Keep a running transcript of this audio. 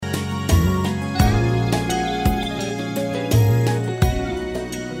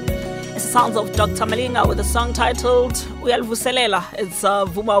sounds of Dr. Malinga with a song titled Uyalivuselela. It's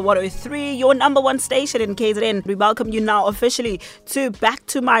Vuma 103, your number one station in KZN. We welcome you now officially to Back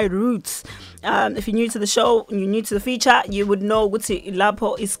to My Roots. If you're new to the show, you're new to the feature, you would know ukuthi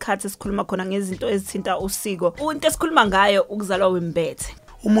lapho isikhathi esikhuluma khona ngezinto ezithinta usiko. Into esikhuluma ngayo ukuzalwa Wembethe.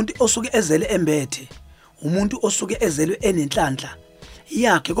 Umuntu osuke ezele embethe, umuntu osuke ezelwe enenhlanhla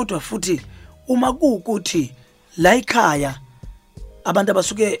yakhe, kodwa futhi uma kuukuthi la ekhaya abantu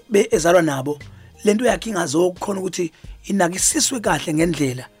abasuke bezalwa nabo lento yakhe ingazokhona ukuthi inakisiswe kahle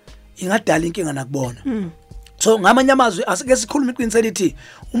ngendlela ingadala inkinga nakubona. So ngamanye amazwi asike sikhuluma iqiniselo lithi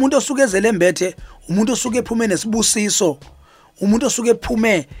umuntu osuke ezele embethe, umuntu osuke ephume nesibusiso, umuntu osuke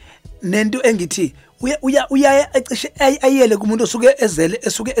ephume nento engithi uya ecishe ayele kumuntu osuke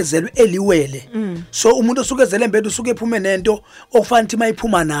ezelwe eliwele. So umuntu osuke ezele embethe usuke ephume nento okufanele ukuthi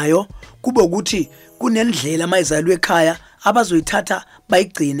mayiphuma nayo kube ukuthi kunendlela mayizalwe ekhaya abazoyithatha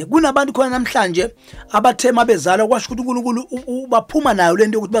bayigcine. Kunabantu khona namhlanje abathema bezala kwasho ukuthi uNkulunkulu baphuma nayo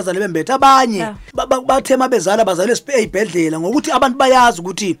lento ukuthi bazale bembethe. Abanye bathema bezala bazale esibhedlela ngokuthi abantu bayazi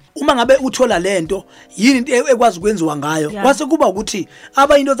ukuthi uma ngabe uthola lento yini into ekwazi ukwenziwa ngayo. Kwase kuba ukuthi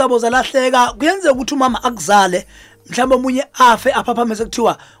abayinto zabo zalahleka kuyenzeka ukuthi umama akuzale mhlawumbe omunye afe aphaphame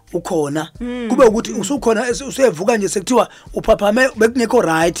sekuthiwa ukhona, kube ukuthi usukhona usevuka nje sekuthiwa uphaphame bekungekho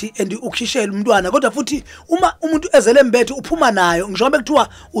right and ukushishela umntwana. Kodwa futhi uma umuntu ezele embethe uphuma nayo ngisho bekuthiwa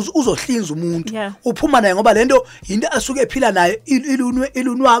uzohlinza umuntu, uphuma nayo ngoba lento into asuke ephila nayo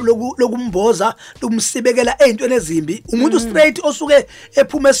ilunwa lokumboza lokumsibekela ezintweni ezimbi. Umuntu straight osuke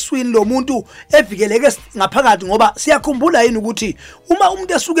ephuma eswini lo muntu evikeleke ngaphakathi, ngoba siyakhumbula yini ukuthi uma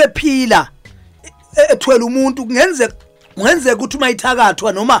umuntu esuke ephila ethwele umuntu kungenzeka ukuthi uma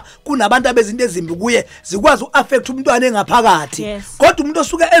ithakathwa noma kunabantu abezinto ezimbi kuye zikwazi uaffect umntwana engaphakathi. Kodwa umuntu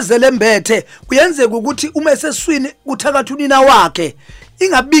osuke ezele embethe kuyenzeka ukuthi uma eseswini kuthakathwa unina wakhe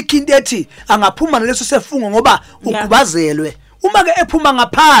ingabikho into ethi angaphuma naleso sefungo ngoba ukubazelwe. Uma ke ephuma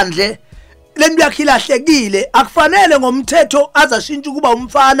ngaphandle lento yakhe ilahlekile, akufanele ngomthetho azashintsha ukuba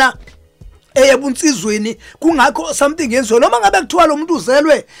umfana ebunsizweni. Kungakho something yenziwe noma ngabe kuthiwa lo muntu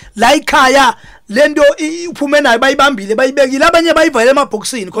uzelwe la ekhaya lento uphume nayo bayibambile bayibekile, abanye bayivale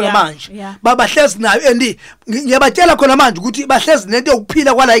emabhoxini khona manje bahlezi nayo and ngiyabatshela khona manje ukuthi bahlezi nento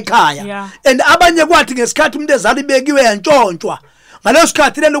yokuphila kwala ekhaya. And abanye kwathi ngesikhathi umuntu ezala ibekiwe yantshontshwa ngaleso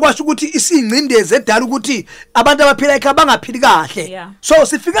sikhathi lento kwasho ukuthi isingcindezi edala ukuthi abantu abaphila ekhaya bangaphili kahle. So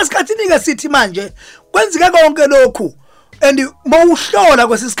sifika esikhathini ke sithi manje kwenzeka konke lokhu and mawuhlola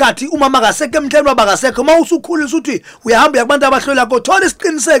kwesisikhathi umama akasekho emhlabeni wabakasekho, mawusukhulisa uthi uyahamba yakubantu abahlola ko thola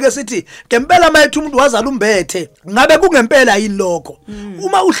isiqiniseke esithi ngempela mayethu umuntu wazala umbethe ngabe kungempela yini lokho.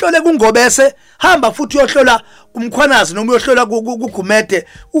 Uma uhlole kuNgobese hamba futhi uyohlola kumkhwanazi noma uyohlola kuGumede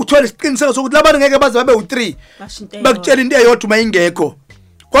uthola isiqiniseko sokuthi labantu ngeke baze babe u3 bakutshela into eyodwa mayingekho.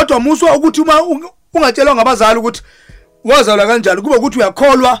 Kodwa muswa ukuthi uma ungatshelwa ngabazali ukuthi wazalwa kanjani kube ukuthi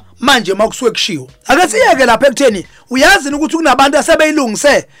uyakholwa manje makusuke kushiwo. Ake siyeke lapha ekutheni uyazi ukuthi kunabantu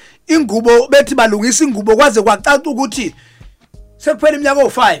asebeyilungise ingubo bethi balungisa ingubo kwaze kwacaca ukuthi sekuphela iminyaka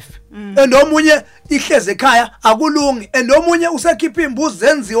o5 and omunye ihleze ekhaya akulungi and omunye usekhipha imbuzi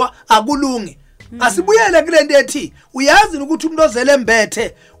zenziwa akulungi. Asibuyele kule nto ethi uyazi ukuthi umuntu ozele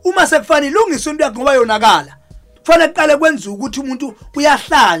embethe uma sekufanele ilungise into yakhe ngoba yonakala kufanele kuqale kwenziwe ukuthi umuntu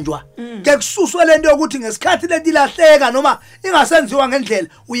uyahlanjwa ke kususwe lento yokuthi ngesikhathi lento ilahleka noma ingasenziwa ngendlela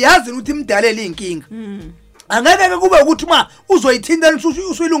uyazi ukuthi imdalela inkinga. Angeke kube ukuthi uma uzoyithinta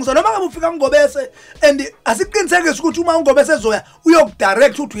usuyilungisa noma ngabe ufika kuNgobese and asiqiniseke ukuthi uma uNgobese ezoya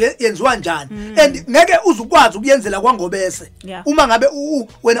uyokudirect ukuthi yenziwa njani and ngeke uzukwazi ukuyenzela kwaNgobese. Uma ngabe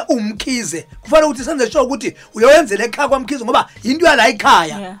wena umkhize kufanele ukuthi senze sure ukuthi uyoyenzela ekhaya kwaMkhize ngoba into yala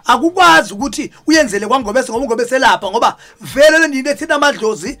ekhaya akukwazi ukuthi uyenzele kwaNgobese ngoba uNgobese lapha ngoba vele le ndini ethinta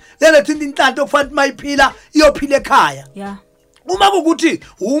amadlozi lele thinta inhlanhla okufanele mayiphila iyophila ekhaya. Uma ukuthi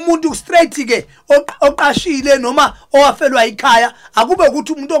umuntu straight ke oqashile noma owafelwa ekhaya akube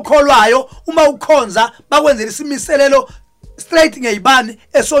ukuthi umuntu okholwayo uma ukhonza bakwenzela isimiselelo straight ngeyibani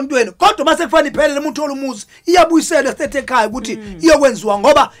esontweni. Kodwa mase kufanele iphelele umuntu olumuzi iyabuyisela estate ekhaya ukuthi iyokwenziwa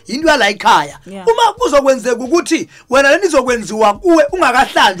ngoba into yala ekhaya. Uma kuzokwenzeka ukuthi wena lenizokwenziwa kuwe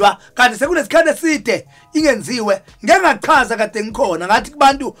ungakahlanjwa kanti sekunesikhathi eside ingenziwe ngeke ngachaza kade ngikhona ngathi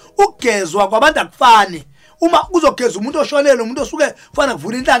kubantu ukugezwa kwabantu akufani. uma kuzogeza umuntu oshonele umuntu osuke ufana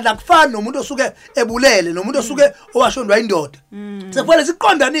kuvula inhlanhla akufani nomuntu osuke ebulele nomuntu osuke owashondwa indoda sekufanele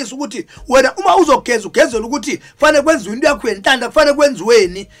siqondanise ukuthi wena uma uzogeza ugezela ukuthi kufanele kwenziwe into yakho yenhlanhla kufanele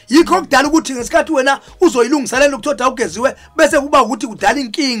kwenziweni yikho kudala ukuthi ngesikhathi wena uzoyilungiselela ukuthoda ugeziwe bese kuba ukuthi kudala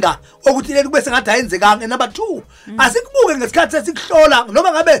inkinga ukuthi leli bese ngathi ayenzekanga. Number 2 asikubuke ngesikhathi sesikuhlola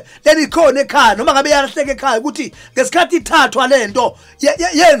noma ngabe leli khona ekhaya noma ngabe yalahleka ekhaya ukuthi ngesikhathi ithathwa lento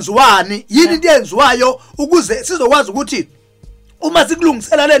yenziwani yini into yenziwayo ukuze sizokwazi ukuthi uma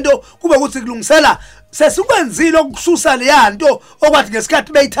sikulungisela lento kube ukuthi sikulungisela sesikwenzile ukususa leyanto okwathi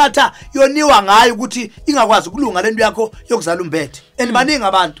ngesikhathi beyithatha yoniwa ngayo ukuthi ingakwazi ukulunga lento yakho yokuzala umbethe. And baningi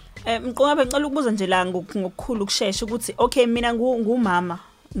abantu mqongabe ngicela ukubuza nje la ngokukhulu ukusheshsha ukuthi okay mina ngumama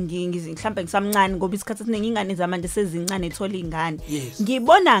mhlambe ngisamncane ngoba isikhathi esiningi ingane zamanje sezincane ethola ingane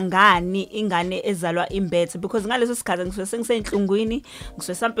ngibona ngani ingane ezalwa imbethe because ngaleso sikhathi ngisuke sengisenhlungwini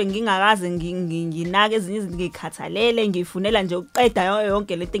ngisuke sampe ngingakaze nginake ezinye izinto ngikhathalele ngifunela nje uqeda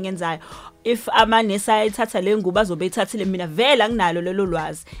yonke lento engenzayo. If amanesi ayithatha le ngubo azobe ithathile mina vela nginalo lelo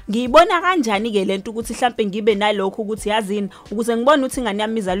lwazi ngiyibona kanjani ke lento ukuthi mhlambe ngibe nalokho ukuthi yazini ukuze ngibone ukuthi ingane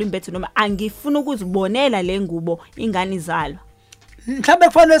yami izalwa imbethe noma angifuna ukuzibonela le ngubo ingane izalwa. Mhlambe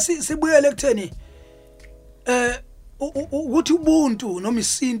kufanele sibuyele ekutheni ukuthi ubuntu noma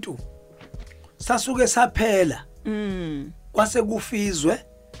isintu sasuke saphela kwase kufizwe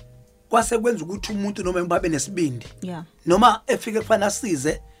kwase kwenza ukuthi umuntu noma babe nesibindi noma efike kufanele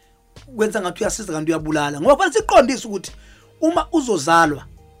asize kwenza ngathi uyasiza kanti uyabulala ngoba kufanele siqondise ukuthi uma uzozalwa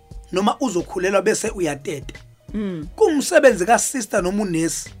noma uzokhulelwa bese uyateta kumsebenzi ka sister noma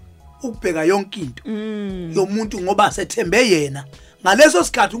unesi ukubheka yonke into yomuntu ngoba sethembe yena ngaleso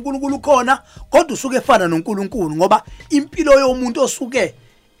sikhathi uNkulunkulu ukhona kodwa usuke efana noNkulunkulu ngoba impilo yomuntu osuke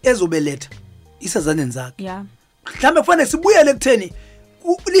ezobeletha isezaneni zakhe. Mhlambe kufanele sibuyele ekutheni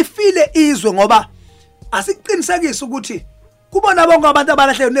lifile izwe ngoba asiqinisekise ukuthi kubona bonke abantu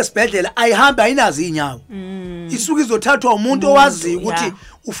abalahlelwe nesibhedlela ayihambi ayinazi inyawo isuke izothathwa umuntu owazi ukuthi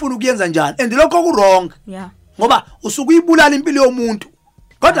ufuna ukuyenza njani and lokho ku wrong ngoba usuke uyibulala impilo yomuntu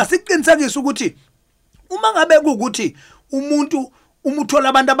kodwa siqinisekise ukuthi uma ngabe ukuthi umuntu umuthola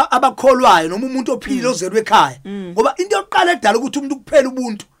abantu abakholwayo noma umuntu ophilile ozelwe ekhaya ngoba into yokuqala edala ukuthi umuntu kuphela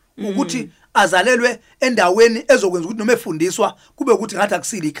ubuntu ukuthi azalelwe endaweni ezokwenza ukuthi noma efundiswa kube ukuthi ngathi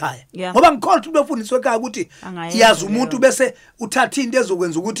akusile ikhaya ngoba ngikholwa ukuthi befundiswe ekhaya ukuthi yazi umuntu bese uthatha into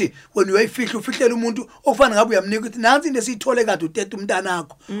ezokwenza ukuthi wena uyayifihla ufihlela umuntu ofana ngabe uyamnika ukuthi nansi into esithole kade utete umntana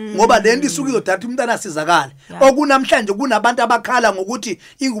wakho ngoba lento isuke izodatha umntana asizakala okunamhlanje kunabantu abakhala ngokuthi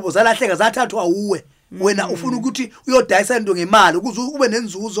ingubo zalahleka zathathwa uwe wena ufuna ukuthi uyodayisa into ngemali ukuze ube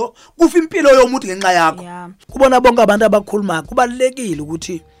nenzuzo kufa impilo yomuntu ngenxa yakho. Kubona bonke abantu abakhuluma kubalekile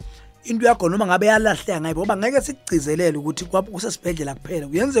ukuthi into yakho noma ngabe yalahleka ngayibo ngoba ngeke sigcizelele ukuthi kusesibhedlela kuphela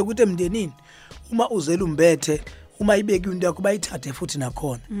kuyenzeka ukuthi emndenini uma uzela umbethe uma ibeki into yakho bayithathe futhi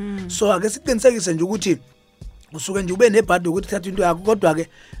nakhona so ake siqinisekise nje ukuthi usuke nje ube nebhadi ukuthi thatha into yakho kodwa ke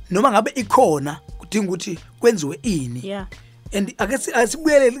noma ngabe ikhona kudinga ukuthi kwenziwe ini and ake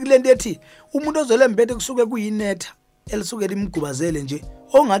asibuyele kulento ethi umuntu ozele mbethe kusuke kuyinetha elisuke limgubazele nje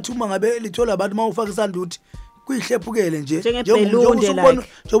ongathi uma ngabe lithola abantu mawufaka isandla uthi kuyihlephukele nje njengoba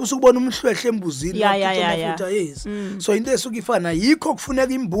usukubona umhlwehle embuzini amafuta yes so into esuke ifana yikho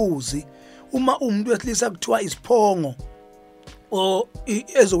kufuneka imbuzi uma umuntu wesilisa kuthiwa isiphongo o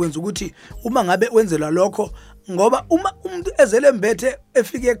ezokwenza ukuthi uma ngabe wenzelwa lokho ngoba uma umuntu ezele mbethe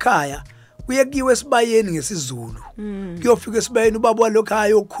efika ekhaya kuyekiwe esibayeni ngesizulu kuyofika esibayeni ubaba walokho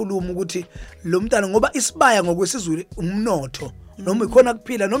ayokhuluma ukuthi lo mntana ngoba isibaya ngokwesizulu umnotho noma ikhona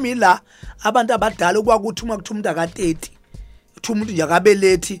kuphila noma ila abantu abadala okwakuthi uma kuthi umuntu aka30 uthi umuntu nje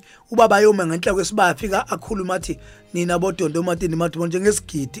akabelethi ubaba yoma ngenhla kwesibaya afika akhuluma athi nina bodondo matini mathi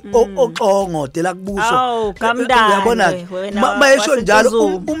njengesigidi oxongode la kubuso uyabona bayesho njalo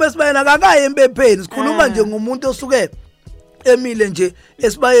uma esibayeni akakaye empepheni sikhuluma nje ngomuntu osuke emile nje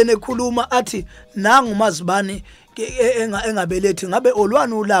esibayeni ekhuluma athi nangu mazibani engabelethi ngabe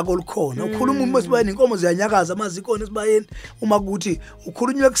olwani ulaka olukhona ukhuluma uma esibayeni inkomo ziyanyakaza mazikona esibayeni uma kuthi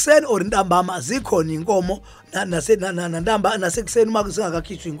ukhulunywe ekseni or intambama azikhona inkomo nantamba nasekuseni uma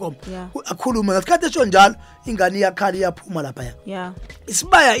kusingakakhishwa inkomo akhuluma ngasikhathi esho njalo ingane iyakhala iyaphuma lapha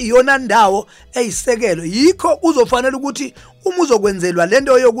isibaya iyona ndawo eyisekelo yikho uzofanele ukuthi uma uzokwenzelwa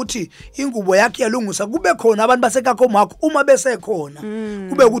lento yokuthi ingubo yakhe yalungisa kube khona abantu basekakhomo wakho uma besekhona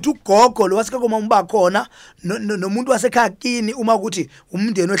kube ukuthi ugogo lo wasekakhomo umba khona nomuntu wasekhakini uma ukuthi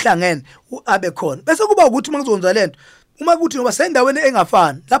umndeni ohlangene abe khona bese kuba ukuthi mangizonza lento uma ukuthi ngoba sendaweni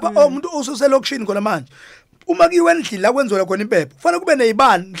engafani lapha umuntu ususelokishini khona manje uma kiwe endlini la kwenziwa khona impepho kufanele kube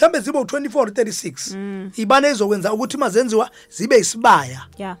nezibani mhlambe zibe u24 or 36 ibane ezokwenza ukuthi mazenziwa zibe isibaya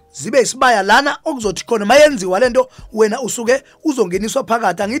zibe isibaya lana okuzothi khona mayenziwa lento wena usuke uzongeniswa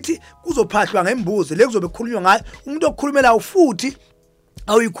phakathi angithi kuzophahlwa ngembuzi lekuzobe kukhulunywa ngayo umuntu okukhulumela ufuthi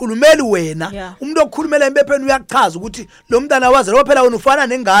awuyikhulumeli wena umuntu okukhulumela impepheni uyachaza ukuthi lo mntana waze lo phela wena ufana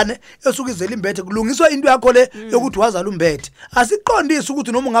nengane esuka izela imbethe kulungiswa into yakho le yokuthi wazala umbethe asiqondisi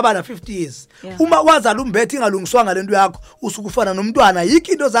ukuthi noma ungaba na 50 years uma wazala umbethe ingalungiswanga lento yakho usuke ufana nomntwana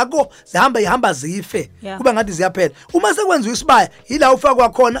yiki into zakho ihamba zife kuba ngathi ziyaphela uma sekwenziwa isibaya ila ufakwa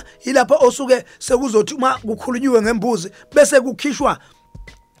khona ilapha osuke sekuzothi uma kukhulunywe ngembuzi bese kukhishwa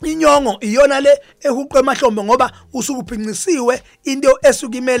inyongo iyona le ehuqwe emahlombe ngoba usuke uphincisiwe into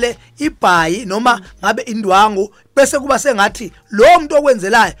esukimele ibhayi noma ngabe indwangu bese kuba sengathi lo muntu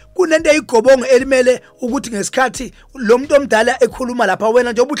okwenzelayo kunento eyigobongo elimele ukuthi ngesikhathi lo muntu omdala ekhuluma lapha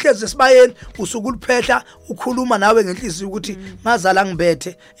wena nje obuhlezi esibayeni usuke uliphehla ukhuluma nawe ngenhliziyo ukuthi ngazala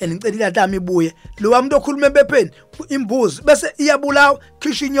ngibethe ngicela ilatami ibuye lo muntu okhuluma empepheni imbuzi bese iyabulawa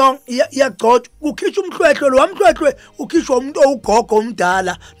khisha inyongo iyagcotshwa ukhisha umhlwehlwe lo wamhlwehlwe ukhishwa umuntu owugogo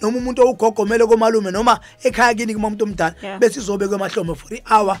omdala noma umuntu owugogomele komalume noma ekhaya kini kumuntu omdala bese izobekwe emahlombe for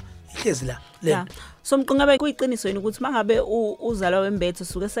i-hour ihlezi la le so mqungabe kuyiqiniso yini ukuthi mangabe uzalwa wembethe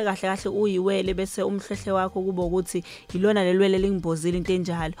usuke sekahle kahle uyiwele bese umhlehle wakho kuba ukuthi ilona lelwele lingimbozile into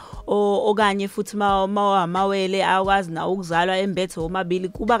enjalo okanye futhi mawele akwazi na ukuzalwa embethe omabili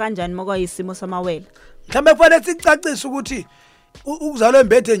kuba kanjani makwayisimo samawele mhlambe kufanele sicacise ukuthi ukuzalwa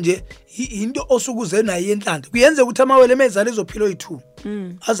embethe nje into osukuze nayo yenhlanhla kuyenze ukuthi amawele emezala izophilo yi2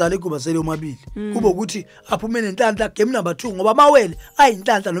 azale kuba sele omabili kuba ukuthi aphume nenhlanhla game number 2 ngoba amawele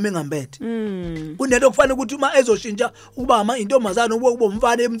ayinhlanhla noma engambethe kunento kufanele ukuthi uma ezoshintsha ukuba intombazana ukuba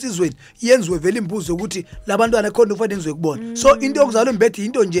umfana emsizweni yenziwe vele imbuzo ukuthi labantwana ekhona kufanele enziwe kubona so into yokuzalwa embethe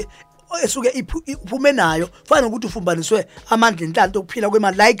into nje esuke iphume nayo fanele ukuthi ufumbaniswe amandla enhlanhla okuphila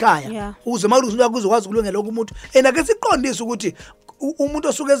kwemali la ekhaya ukuze maluzi uyakuzokwazi ukulungela umuntu enake siqondisa ukuthi umuntu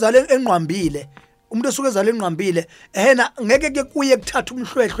osuke ezale enqwambile umuntu osuke ezale enqwambile ehena ngeke kuye kuthatha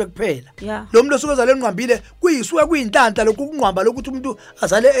umhlwehlwe kuphela lo muntu osuke ezale enqwambile kuyisuke kuyinhlanhla lokhu kunqwamba lokuthi umuntu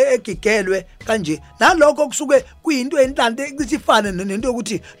azale egigelwe kanje nalokho kusuke kuyinto enhlanhla ecifana nento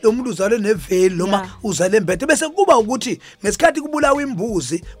yokuthi lo muntu uzale neveli noma uzale embethe bese kuba ukuthi ngesikhathi kubulawa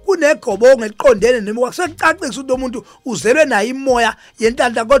imbuzi kunegobongo eliqondene nemo kwakusecacisa ukuthi lo muntu uzelwe nayo imoya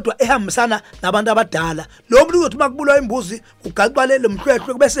yenhlanhla kodwa ehambisana nabantu abadala lo muntu uzothi makubulawa imbuzi ugaxwale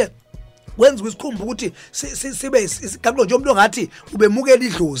lomhlwehlwe bese wenza isikhumbu ukuthi sibe isigaxo nje umuntu ngathi ubemukela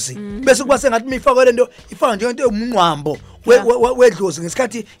idlozi bese kuba sengathi mifakwe lento ifaka nje into emunqwambo wedlozi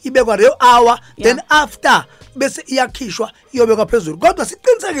ngesikhathi ibekwa real hour then after bese iyakhishwa iyobekwa phezulu kodwa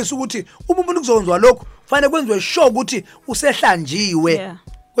siqinisekisa ukuthi umuntu kuzokwenziwa lokho kufanele kwenziwe sure ukuthi usehlanjiwe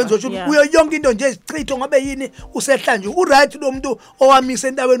kwenza ukuthi uyo yonke into nje isichitho ngabe yini usehlanjiwe uright lo muntu owamise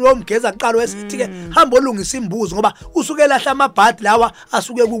endaweni womgeza kuqala wesithi ke hamba olungisa imbuzi ngoba usuke lahla amabhadi lawa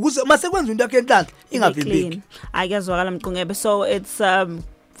asuke ukuze mase kwenza into yakhe enhlanhla ingavimbeki ayezwakala mqungebe so it's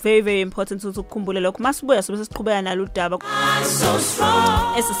very very important ukuthi ukukhumbule lokho masibuya sobe sesiqhubeka nalo udaba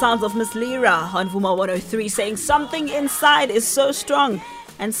it's the sounds of Miss Lira on Vuma 103 saying something inside is so strong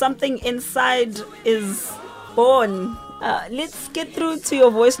and something inside is born. Let's get through to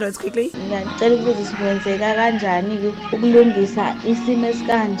your voice notes quickly. Ngicela ukuthi sikwenzeka kanjani ukulungisa isimo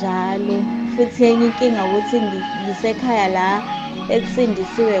esikanjalo futhi enye inkinga ukuthi ngisekhaya la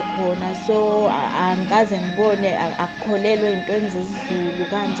ekusindisiwe khona so angikaze ngibone akukholelwe intweni zezizulu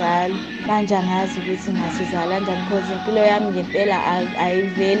kanjalo manje angazi ukuthi ngasizala kanjani because impilo yami ngempela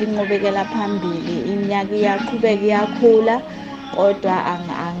ayiveli inqobekela phambili iminyaka iyaqhubeka iyakhula kodwa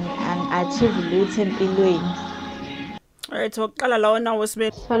ang-achieve lutho empilweni. Alright, soqala lawana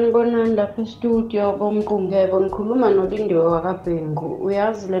wesibili. Sanibonani lapha e-studio bomqungebe ngikhuluma noLindiwe wakabhengu.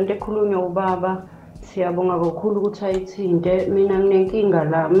 Uyazi lento ekhulunywa ubaba siyabonga kakhulu ukuthi ayithinte mina nginenkinga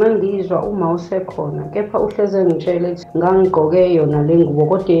la mangizwa uma usekhona kepha uhleze ngitshele ukuthi ngangigqoke yona le ngubo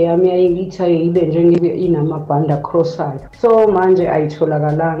kodwa yami yayilithi ayibe njenge inamabhanda crossayo so manje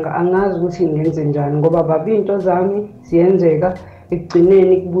ayitholakalanga angazi ukuthi ngenze njani ngoba babinto zami ziyenzeka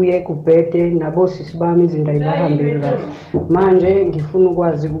ekugcineni kubuye kubhede nabo sisi bami izinto ayibahambile kahle manje ngifuna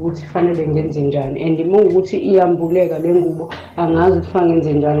ukwazi ukuthi fanele ngenze njani and ukuthi iyambuleka le ngubo angazi ukuthi fanele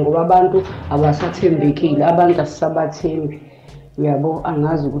ngenze njani ngoba abantu abasathembekile abantu asisabathembi uyabo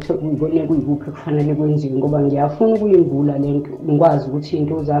angazi ukuthi ngibone kuyikuphi kufanele kwenziwe ngoba ngiyafuna ukuyimbula lento ngikwazi ukuthi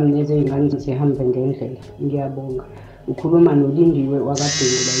into zami nezingane zihambe ngendlela ngiyabonga ukhuluma noLindiwe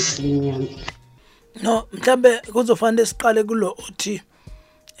wakabhengu la ekhilinyana. No mhlambe kuzofanele siqale kulo uthi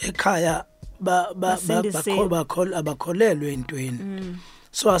ekhaya abakholelwe entweni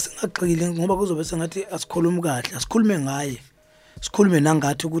so asingagxili ngoba kuzobe sengathi asikhulumi kahle asikhulume ngaye sikhulume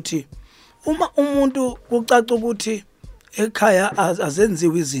nangathi ukuthi uma umuntu kucaca ukuthi ekhaya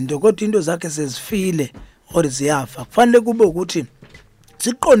azenziwe izinto kodwa into zakhe sezifile or ziyafa kufanele kube ukuthi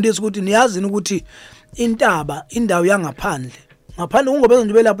siqondise ukuthi niyazini ukuthi indawo yangaphandle ngaphandle ungobese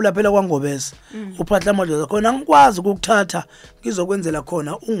nje belapho laphela kwaNgobese uphahla amadlozi khona ngikwazi ukukuthatha ngizokwenzela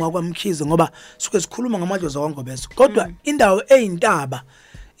khona ungakwamkhize ngoba suke sikhuluma ngamadlozi kwaNgobese kodwa indawo eyintaba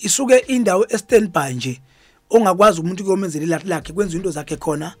isuke indawo e-standby nje ongakwazi umuntu kuyomenzela ilathi lakhe kwenza into zakhe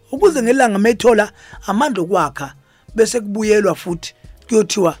khona ukuze ngelanga methola amandla okwakha bese kubuyelwa futhi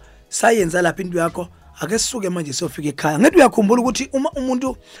kuyothiwa sayenza lapha into yakho ake sisuke manje siyofika ekhaya ngithi uyakhumbula ukuthi uma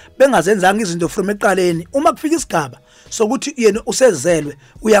umuntu bengazenzanga izinto from eqaleni uma kufika isigaba sokuthi yena usezelwe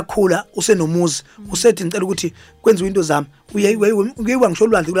uyakhula usenomuzi usethi ngicela ukuthi kwenziwe into zami uyeyiwa ngisho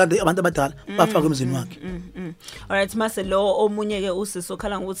olwandle kulanda abantu abadala bafaka emzini wakhe. Alright mase lo omunye ke usisi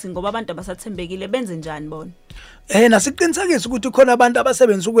okhala ngokuthi ngoba abantu abasathembekile benze njani bona? Nasiqinisakisa ukuthi khona abantu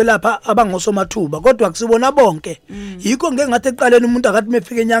abasebenza ukwelapha abangosomathuba kodwa akusibona bonke yikho ngeke ngathi eqaleni umuntu akathi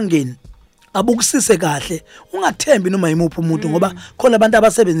mefika enyangeni abukusise kahle ungathembi noma yimuphi umuntu ngoba khona abantu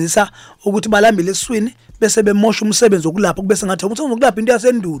abasebenzisa ukuthi balambile eswini bese bemosha umsebenzi wokulapha kube sengathi umsebenzi wokulapha into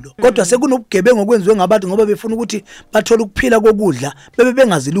yasendulo kodwa sekunobugebengu okwenziwe ngabantu ngoba befuna ukuthi bathole ukuphila kokudla bebe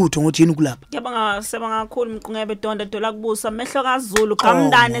bengazilutho ngothi yini ukulapha. Yabanga sebangakhulu Mqungebe Donda dola kubusa mehlo kaZulu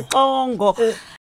kamndane Xongo